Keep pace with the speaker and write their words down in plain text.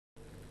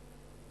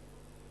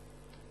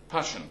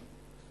Passion.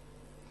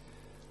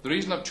 The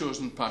reason I've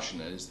chosen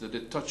passion is that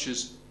it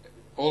touches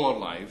all our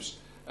lives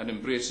and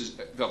embraces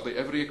virtually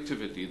every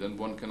activity that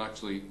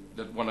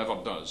one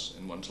ever does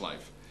in one's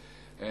life.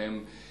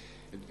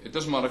 It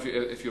doesn't matter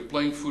if you're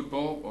playing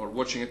football or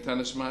watching a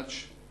tennis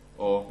match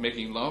or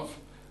making love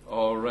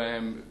or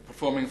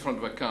performing in front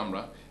of a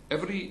camera.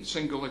 Every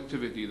single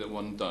activity that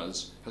one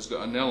does has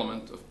got an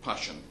element of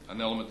passion, an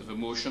element of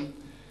emotion,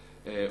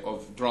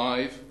 of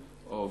drive,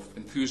 of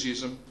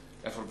enthusiasm,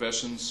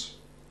 effervescence,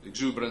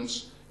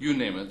 exuberance, you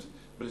name it.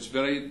 But it's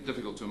very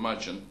difficult to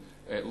imagine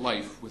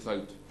life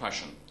without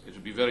passion. It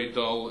would be very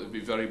dull, it would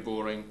be very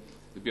boring,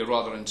 it would be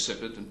rather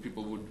insipid, and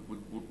people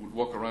would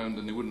walk around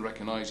and they wouldn't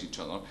recognize each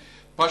other.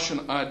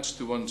 Passion adds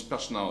to one's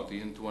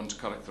personality and to one's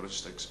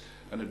characteristics,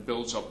 and it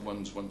builds up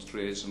one's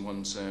traits and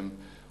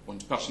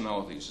one's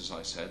personalities, as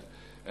I said.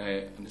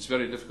 And it's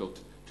very difficult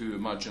to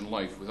imagine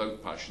life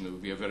without passion. It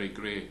would be a very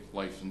grey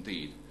life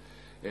indeed.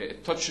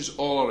 It touches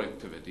all our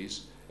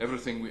activities,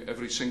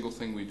 every single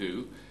thing we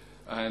do.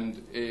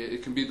 And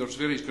there's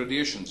various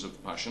gradations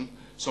of passion.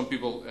 Some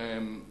people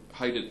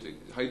hide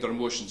their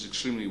emotions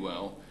extremely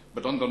well,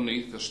 but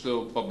underneath they're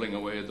still bubbling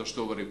away, they're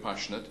still very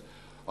passionate.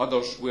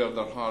 Others wear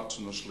their hearts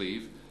on their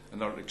sleeve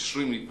and are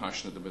extremely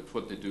passionate about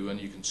what they do,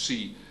 and you can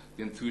see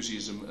the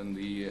enthusiasm and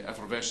the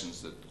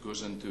effervescence that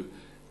goes into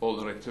all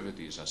their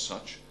activities as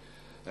such.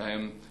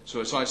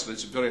 So as I said,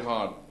 it's very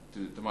hard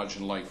to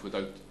imagine life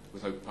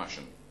without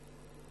passion.